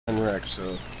ARK,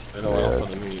 so they don't allow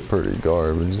for the meat. Pretty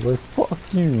garbage. He's like, fuck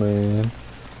you, man.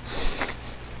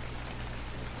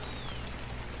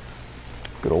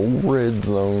 Good old red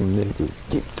zone, nigga.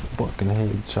 Get your fucking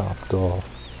head chopped off.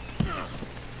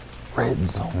 Red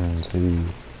zone, too.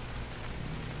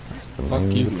 That's the Fuck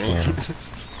name you, of the man. tribe.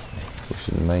 We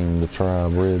should name the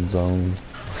tribe Red Zone.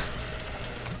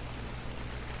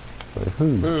 Like,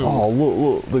 who? Oh,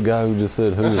 look, the guy who just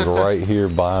said who is right here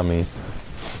by me.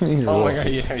 Oh my god,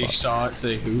 yeah, you saw it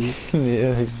say who?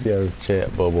 Yeah, he's got his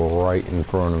chat bubble right in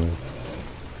front of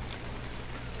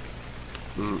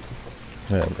me.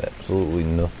 I have absolutely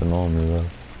nothing on me though.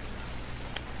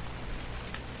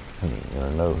 I ain't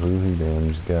gonna know who he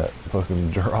damn just got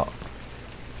fucking dropped.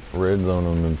 Red Zone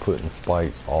have been putting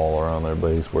spikes all around their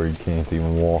base where you can't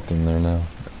even walk in there now.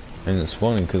 And it's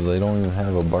funny because they don't even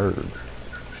have a bird.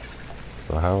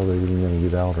 So how are they even gonna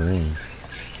get out or in?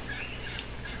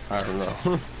 I don't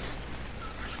know.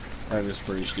 That is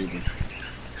pretty stupid.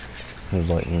 There's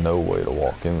like no way to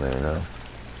walk in there now.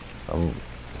 I'm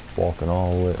walking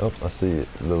all the way up. I see it,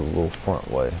 the little front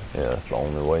way. Yeah, that's the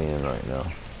only way in right now.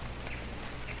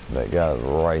 That guy's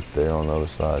right there on the other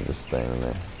side, just standing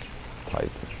there,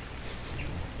 typing.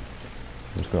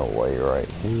 I'm just gonna lay right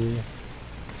here.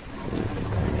 See if it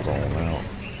comes on out.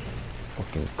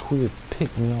 Fucking quit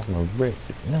picked me off my Rex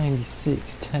at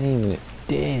 96 tame and it's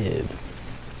dead.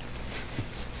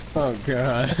 Oh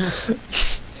god.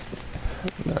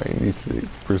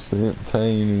 96%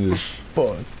 tame and just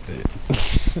fucked it.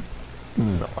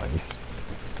 Nice.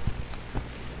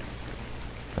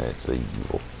 That's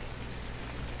evil.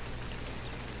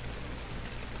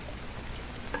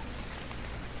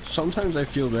 Sometimes I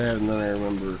feel bad and then I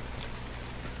remember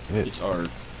it's ARK.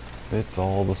 It's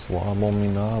all the slob on me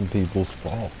knob people's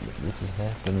fault that this is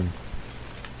happening.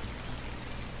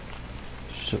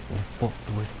 Shouldn't have fucked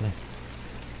with me.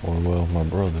 Or well, my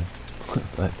brother.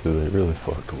 That's who they really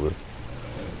fucked with.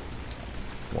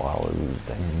 While we was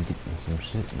damn getting some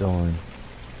shit done.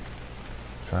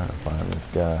 Trying to find this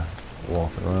guy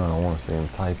walking around. I want to see him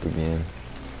type again.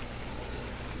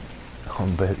 I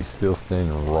bet he's still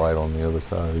standing right on the other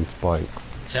side of these spikes.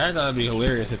 See, I thought it'd be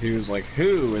hilarious if he was like,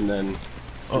 who? And then,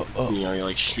 you know, you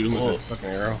like shoot him with a fucking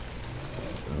arrow.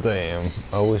 Damn,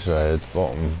 I wish I had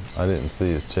something. I didn't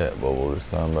see his chat bubble this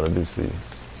time, but I do see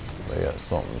they got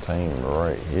something tamed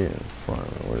right here in front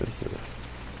of me. What is this?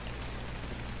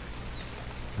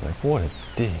 Like, what a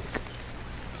dick.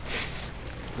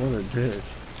 What a bitch.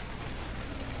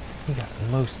 He got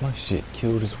most of my shit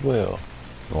killed as well.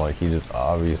 Like, he just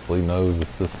obviously knows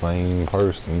it's the same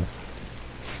person.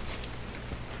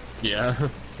 Yeah,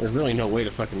 there's really no way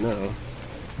to fucking know.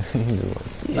 He's like,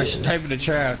 yeah. I should type in the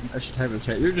chat.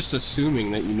 You're just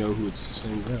assuming that you know who it's the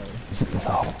same guy.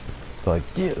 No. Like,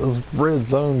 yeah, those red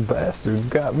zone bastards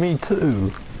got me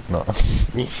too. No.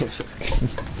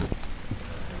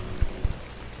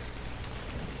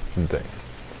 Dang.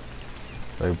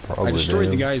 They probably I destroyed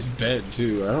did. the guy's bed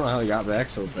too. I don't know how he got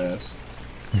back so fast.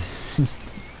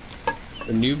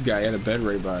 The noob guy had a bed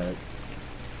right by it.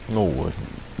 No way.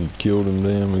 You killed him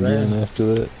damn again after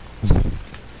that?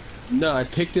 No, I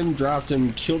picked him, dropped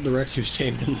him, killed the Rex who was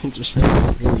tamed, and then just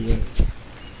evil.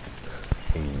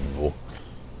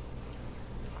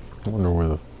 I wonder where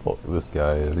the fuck this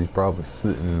guy is. He's probably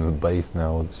sitting in the base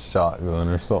now with a shotgun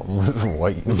or something, just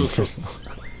waiting for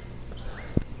something.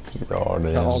 We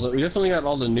definitely got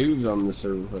all the noobs on the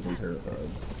server fucking terrified.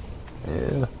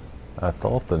 Yeah. I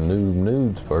thought the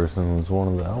nudes person was one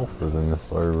of the alphas in this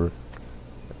server.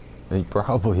 He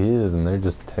probably is, and they're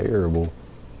just terrible.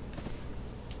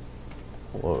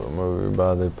 Look, I'm over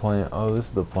by their plant. Oh, this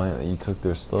is the plant that you took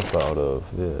their stuff out of.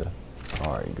 Yeah.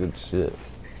 Alright, good shit.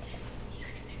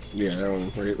 Yeah, that one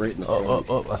right in the front.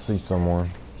 Up, I see someone.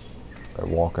 They're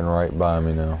walking right by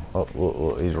me now. Oh,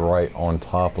 look, he's right on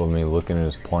top of me looking at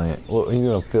his plant. Look, he's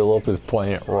gonna fill up his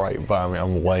plant right by me.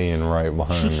 I'm laying right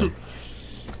behind him.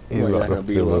 He's about to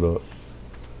fill it up.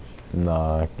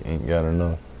 Nah, I ain't got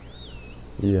enough.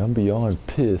 Yeah, I'm beyond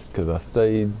pissed because I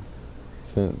stayed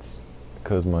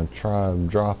because my tribe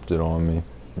dropped it on me.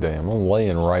 Damn, I'm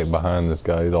laying right behind this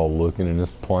guy. He's all looking at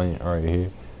this plant right here.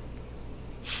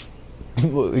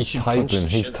 Look, he's typing.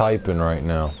 He's typing right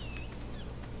now.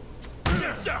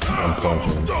 I'm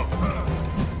punching him.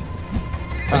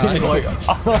 Like,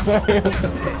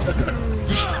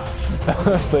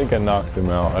 I think I knocked him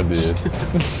out. I did.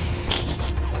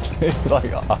 It's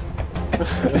like,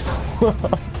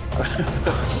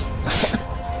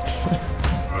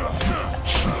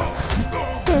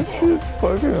 that shit's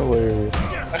fucking hilarious.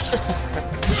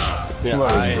 Yeah,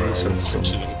 I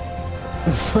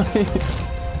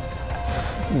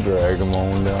drag him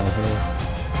on down here.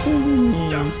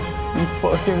 You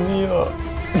fucking me up.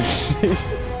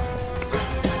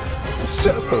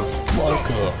 Shut the fuck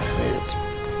up, bitch.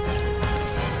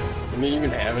 I mean, you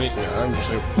can have anything on,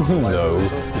 so... No,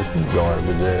 this is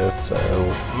garbage ass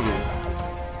saddle.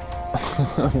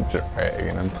 I'm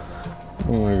dragging him.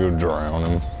 I'm gonna go drown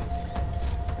him.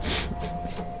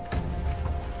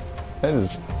 That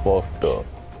is fucked up.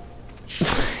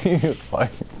 He was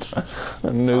like, I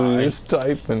knew he was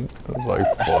typing. I was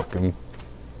like, fuck him.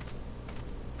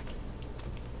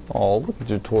 Oh, look at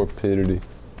your torpidity.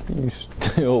 You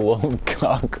still love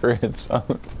cock red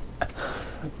zone.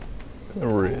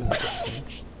 Red.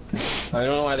 I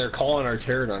don't know why they're calling our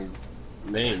pterodon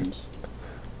names.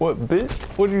 What, bitch?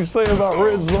 What did you say about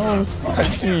red zone?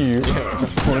 Fuck you.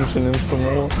 Punching him some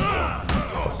more.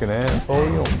 Fucking asshole.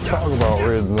 You don't talk about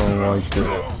red zone like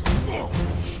that.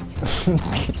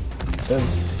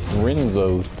 That's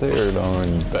Renzo's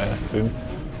pterodon, you bastard.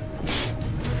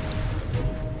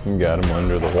 You got him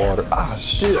under the water. Ah,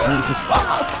 shit.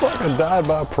 I fucking died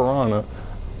by a piranha.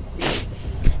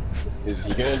 Is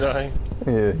he gonna die?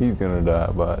 Yeah, he's gonna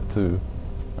die by it too.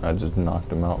 I just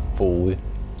knocked him out fully.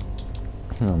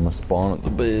 I'm gonna spawn at the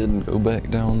bed and go back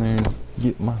down there and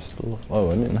get my stuff.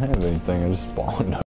 Oh, I didn't have anything. I just spawned